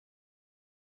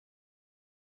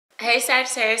Hey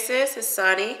Sagittarius, it's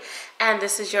Sunny, and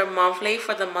this is your monthly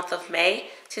for the month of May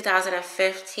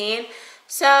 2015.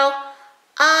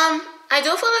 I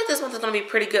do feel like this month is going to be a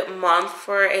pretty good month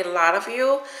for a lot of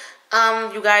you.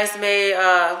 You guys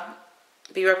may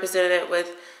be represented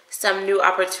with some new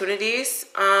opportunities.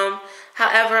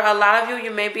 However, a lot of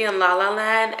you may be in La La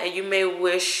Land and you may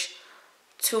wish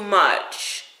too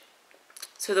much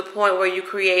to the point where you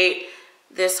create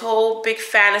this whole big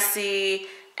fantasy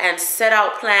and set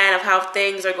out plan of how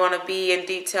things are going to be in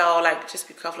detail. Like, just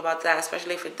be careful about that,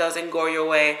 especially if it doesn't go your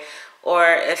way or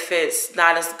if it's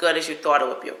not as good as you thought it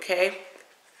would be, okay?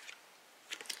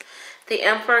 The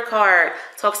Emperor card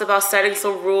talks about setting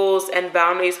some rules and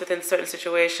boundaries within certain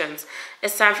situations.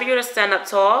 It's time for you to stand up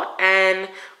tall and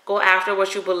go after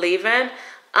what you believe in.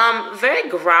 Very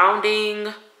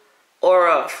grounding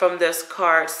aura from this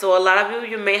card. So a lot of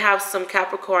you may have some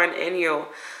Capricorn in you.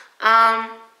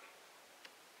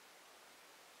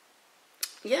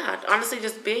 Yeah, honestly,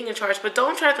 just being in charge, but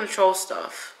don't try to control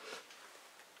stuff.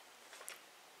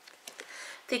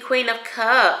 The Queen of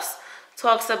Cups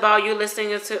talks about you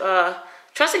listening to,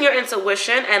 trusting your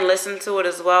intuition and listen to it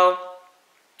as well.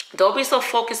 Don't be so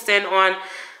focused in on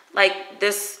like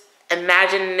this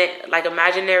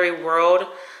imaginary world.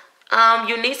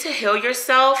 You need to heal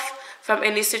yourself from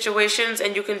any situations,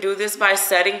 and you can do this by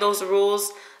setting those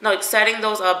rules, setting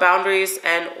those boundaries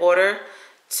and order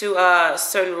to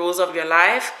certain rules of your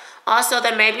life. Also,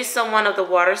 there may be someone of the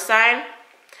water sign.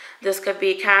 This could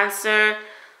be Cancer,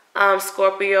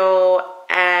 Scorpio,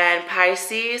 and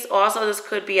Pisces. Also, this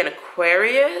could be an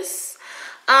Aquarius.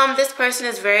 This person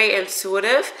is very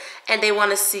intuitive and they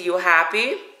want to see you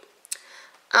happy.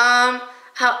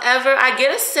 However, I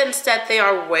get a sense that they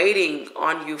are waiting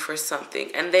on you for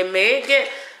something and they may get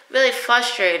really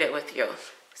frustrated with you.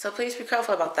 So please be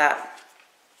careful about that.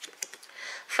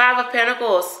 Five of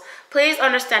Pentacles. Please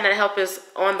understand that help is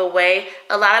on the way.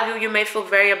 A lot of you may feel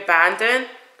very abandoned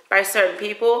by certain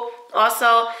people.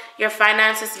 Also, your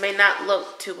finances may not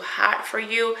look too hot for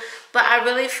you, but I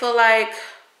really feel like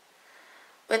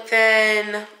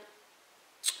within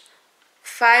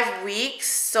 5 weeks,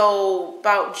 so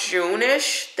about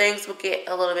June-ish, things will get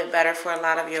a little bit better for a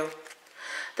lot of you.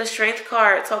 The Strength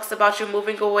card talks about you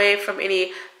moving away from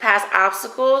any past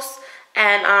obstacles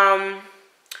and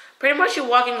pretty much you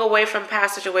walking away from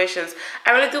past situations.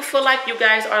 I really do feel like you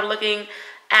guys are looking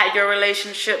at your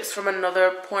relationships from another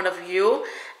point of view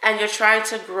and you're trying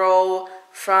to grow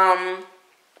from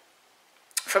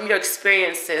your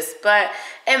experiences, but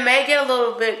it may get a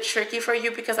little bit tricky for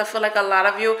you because I feel like a lot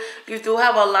of you do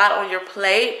have a lot on your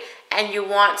plate and you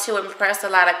want to impress a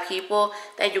lot of people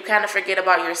that you kind of forget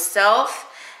about yourself.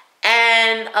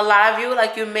 And a lot of you,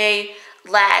 like, you may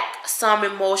lack some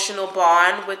emotional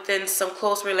bond within some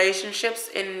close relationships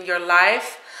in your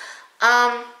life.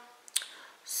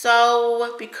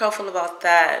 So be careful about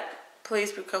that.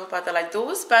 Please be careful about that. Like, do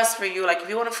what's best for you. Like, if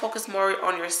you want to focus more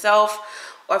on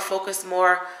yourself or focus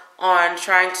more on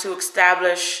trying to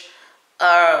establish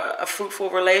a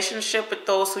fruitful relationship with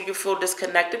those who you feel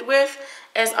disconnected with,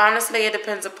 is honestly, it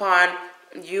depends upon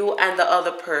you and the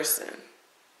other person.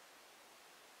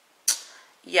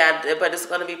 Yeah, but it's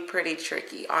going to be pretty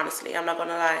tricky, honestly. I'm not going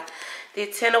to lie. The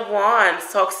Ten of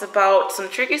Wands talks about some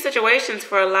tricky situations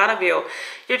for a lot of you.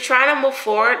 You're trying to move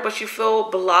forward, but you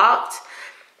feel blocked.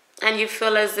 And you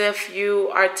feel as if you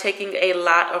are taking a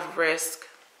lot of risk.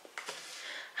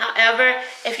 However,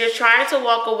 if you're trying to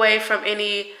walk away from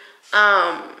any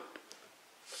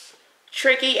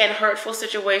tricky and hurtful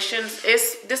situations,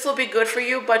 this will be good for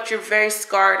you, but you're very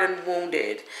scarred and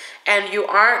wounded. And you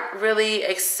aren't really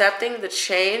accepting the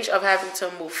change of having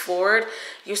to move forward.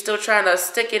 You're still trying to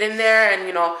stick it in there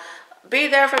and, be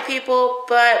there for people.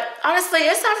 But honestly,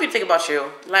 it's time for you to think about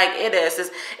you. Like, it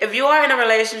is. If you are in a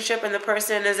relationship and the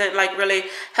person isn't, like, really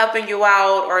helping you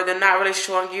out or they're not really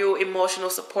showing you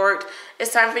emotional support,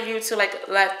 it's time for you to, like,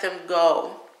 let them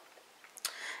go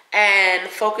and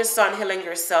focus on healing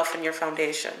yourself and your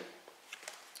foundation.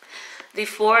 The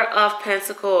Four of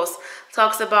Pentacles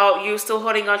talks about you still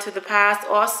holding on to the past.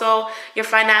 Also, your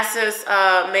finances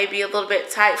may be a little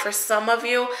bit tight for some of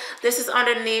you. This is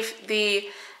underneath the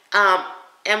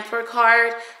Emperor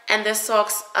card, and this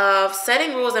talks of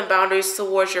setting rules and boundaries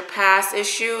towards your past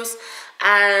issues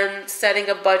and setting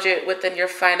a budget within your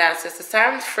finances. It's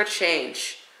time for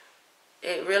change.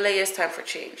 It really is time for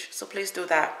change. So please do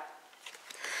that.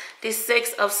 The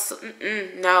Six of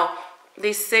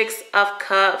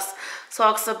Cups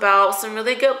talks about some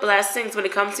really good blessings when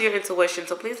it comes to your intuition.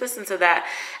 So please listen to that.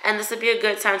 And this would be a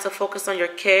good time to focus on your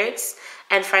kids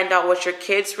and find out what your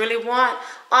kids really want.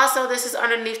 Also, this is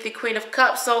underneath the Queen of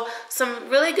Cups. So some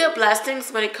really good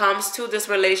blessings when it comes to this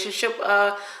relationship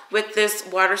with this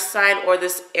water sign or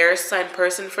this air sign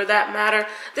person for that matter.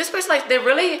 This person, like, they're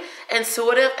really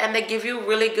intuitive and they give you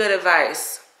really good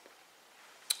advice.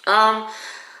 But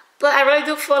I really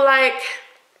do feel like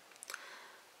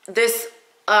this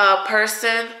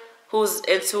person who's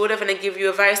intuitive and they give you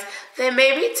advice, they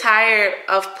may be tired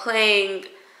of playing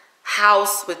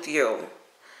house with you.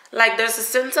 Like, there's a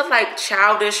sense of like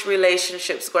childish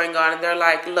relationships going on, and they're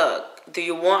like, look, do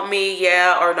you want me,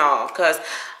 yeah or no? Because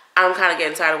I'm kind of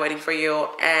getting tired of waiting for you,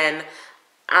 and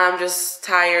I'm just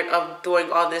tired of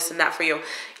doing all this and that for you.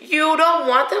 You don't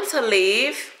want them to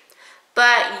leave,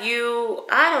 but you,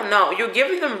 I don't know, you're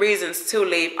giving them reasons to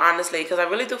leave, honestly, because I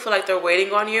really do feel like they're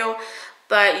waiting on you,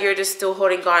 but you're just still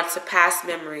holding on to past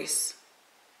memories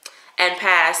and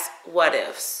past what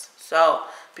ifs. So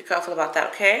be careful about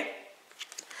that, okay?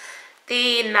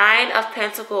 The Nine of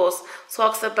Pentacles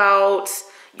talks about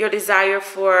your desire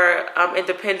for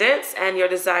independence and your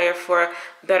desire for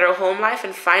better home life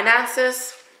and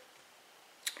finances.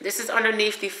 This is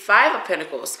underneath the Five of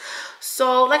Pentacles.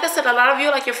 So like I said, a lot of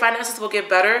you, like, your finances will get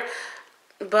better,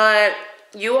 but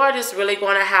you are just really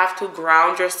going to have to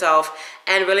ground yourself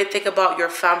and really think about your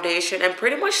foundation and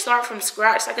pretty much start from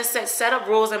scratch. Like I said, set up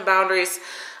rules and boundaries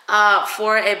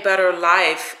for a better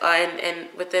life and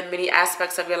within many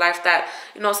aspects of your life that,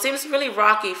 you know, seems really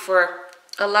rocky for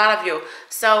a lot of you.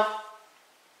 So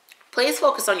please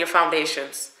focus on your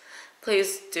foundations.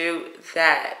 Please do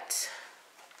that.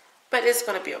 But it's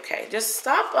going to be okay. Just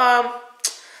stop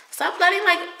letting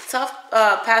like tough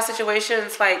past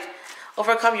situations like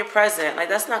overcome your present. Like,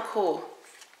 that's not cool.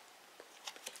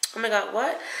 Oh my God,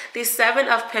 what? The Seven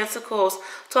of Pentacles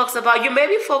talks about you may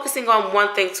be focusing on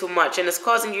one thing too much, and it's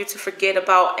causing you to forget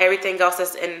about everything else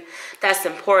that's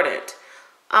important.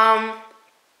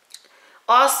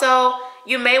 Also,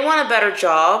 you may want a better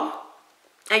job,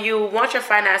 and you want your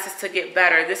finances to get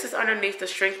better. This is underneath the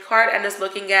Strength card, and it's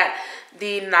looking at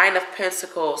the Nine of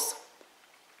Pentacles.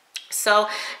 So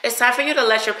it's time for you to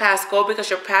let your past go, because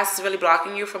your past is really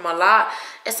blocking you from a lot.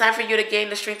 It's time for you to gain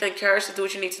the strength and courage to do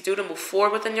what you need to do to move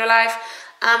forward within your life.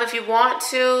 If you want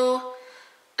to,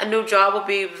 a new job will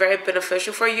be very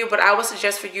beneficial for you, but I would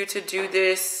suggest for you to do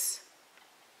this.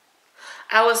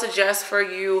 I would suggest for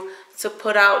you to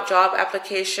put out job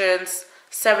applications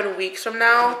 7 weeks from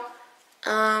now.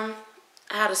 I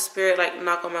had a spirit like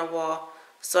knock on my wall,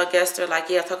 so I guess they're like,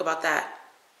 yeah, talk about that.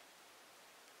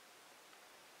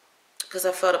 Because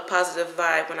I felt a positive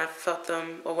vibe when I felt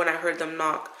them, or when I heard them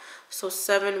knock. So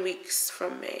 7 weeks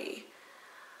from May.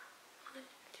 1,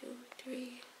 2,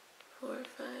 3, 4,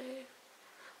 5.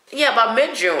 Yeah, about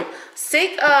mid-June.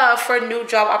 Seek for new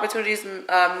job opportunities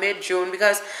mid-June,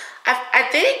 because I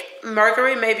think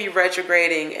Mercury may be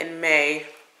retrograding in May.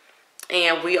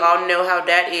 And we all know how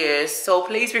that is. So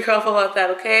please be careful about that,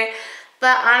 okay?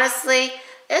 But honestly,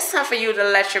 it's time for you to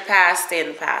let your past stay in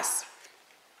the past.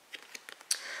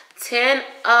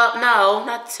 No,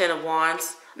 not 10 of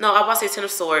Wands. No, I was about to say 10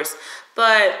 of Swords.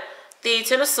 But the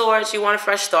 10 of Swords, you want a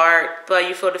fresh start, but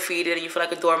you feel defeated and you feel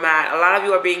like a doormat. A lot of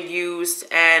you are being used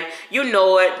and you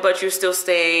know it, but you're still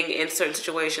staying in certain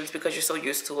situations because you're so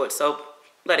used to it. So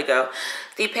let it go.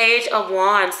 The Page of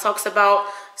Wands talks about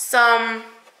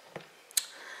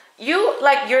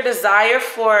your desire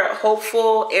for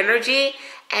hopeful energy,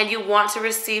 and you want to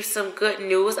receive some good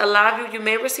news. A lot of you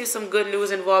may receive some good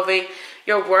news involving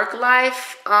your work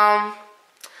life.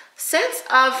 Sense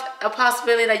of a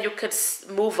possibility that you could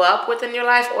move up within your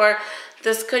life, or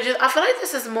this could just, I feel like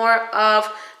this is more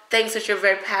of things that you're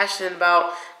very passionate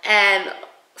about and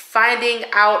finding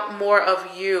out more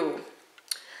of you.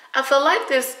 I feel like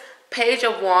this Page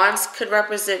of Wands could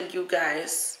represent you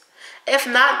guys. If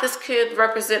not, this could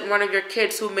represent one of your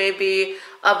kids who may be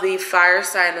of the fire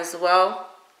sign as well.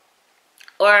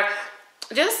 Or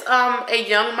just a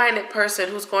young-minded person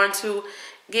who's going to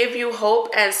give you hope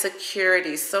and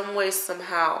security some way,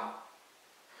 somehow.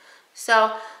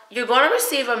 So you're going to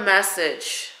receive a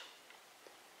message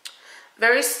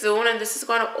very soon, and this is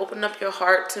going to open up your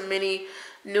heart to many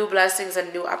new blessings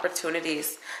and new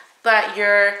opportunities. But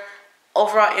your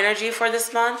overall energy for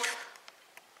this month,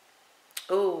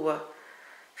 ooh,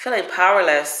 feeling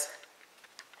powerless.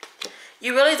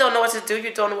 You really don't know what to do.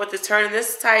 You don't know what to turn. And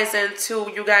this ties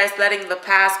into you guys letting the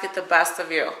past get the best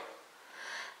of you.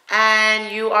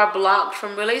 And you are blocked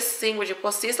from really seeing what you're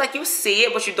supposed to see. It's like you see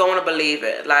it, but you don't want to believe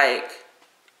it. Like,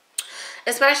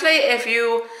 especially if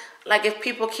you, like, if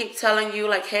people keep telling you,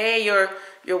 like, hey, your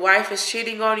wife is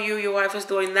cheating on you, your wife is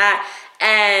doing that,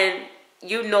 and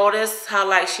you notice how,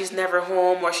 like, she's never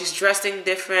home, or she's dressing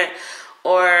different,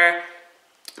 or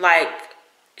like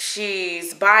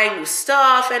she's buying new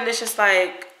stuff, and it's just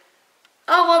like,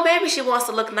 oh well, maybe she wants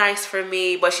to look nice for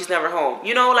me, but she's never home.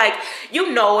 You know, like,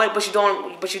 you know it, but you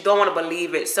don't want to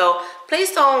believe it. So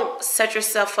please don't set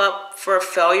yourself up for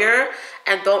failure,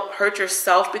 and don't hurt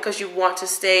yourself because you want to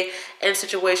stay in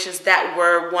situations that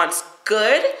were once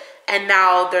good and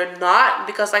now they're not.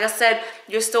 Because like I said,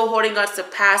 you're still holding on to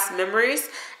past memories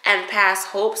and past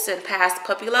hopes and past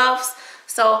puppy loves.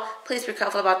 So please be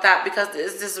careful about that, because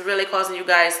this is really causing you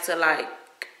guys to like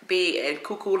be in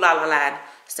cuckoo la la land.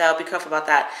 So be careful about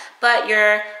that. But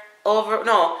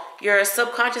your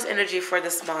subconscious energy for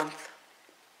this month.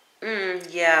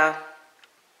 Yeah.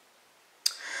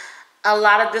 A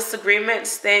lot of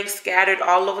disagreements, things scattered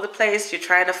all over the place. You're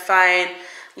trying to find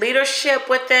leadership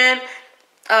within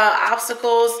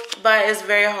obstacles, but it's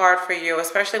very hard for you,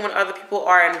 especially when other people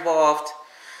are involved.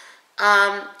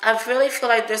 I really feel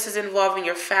like this is involving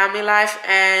your family life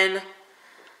and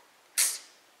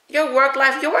your work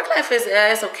life. Your work life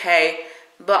is okay.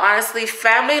 But honestly,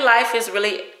 family life is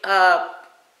really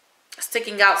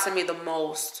sticking out to me the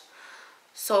most.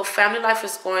 So family life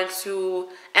is going to,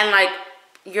 and like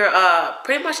your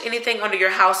pretty much anything under your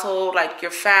household, like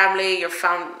your family,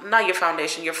 not your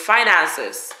foundation, your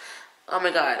finances. Oh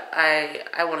my God,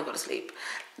 I want to go to sleep.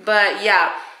 But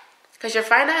yeah, because your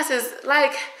finances,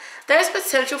 like, there's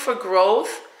potential for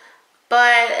growth,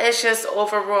 but it's just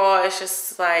overall, it's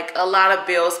just like a lot of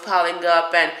bills piling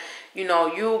up, and you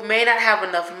know, you may not have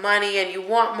enough money and you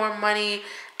want more money,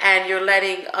 and you're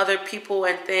letting other people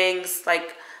and things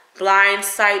like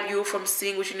blindside you from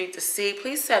seeing what you need to see.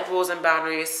 Please set rules and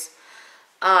boundaries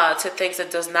to things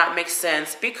that does not make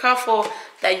sense. Be careful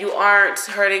that you aren't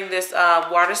hurting this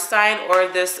water sign or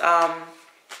this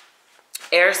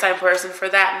air sign person for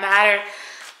that matter.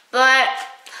 But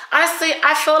honestly,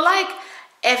 I feel like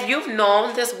if you've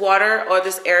known this water or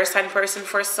this air sign person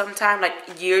for some time, like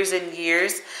years and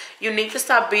years, you need to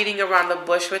stop beating around the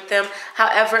bush with them.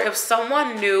 However, if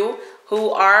someone new who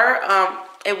are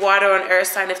a water or an air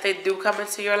sign, if they do come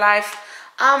into your life,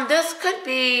 this could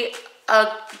be a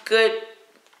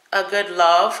good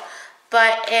love,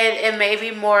 but it may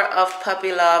be more of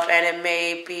puppy love, and it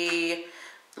may be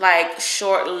like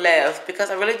short-lived, because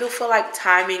I really do feel like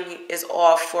timing is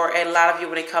off for a lot of you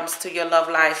when it comes to your love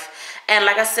life. And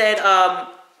like I said,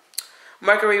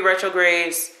 Mercury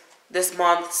retrogrades this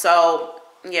month, so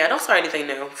yeah, don't start anything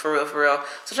new, for real.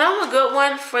 So try a good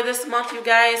one for this month, you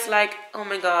guys. Like, oh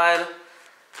my God.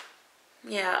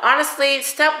 Yeah, honestly,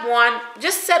 step one,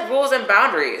 just set rules and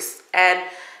boundaries and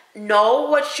know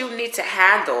what you need to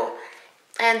handle,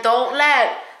 and don't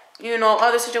let, you know,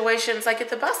 other situations like get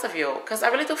the best of you, because I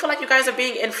really do feel like you guys are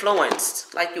being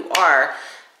influenced, like you are,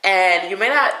 and you may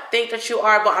not think that you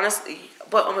are, but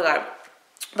oh my God,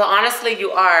 but honestly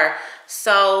you are.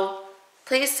 So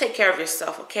please take care of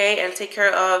yourself, okay, and take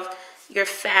care of your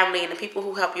family and the people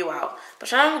who help you out. But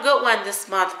try to have a good one this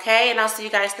month, okay, and I'll see you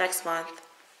guys next month.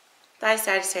 Bye,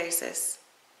 Sagittarius.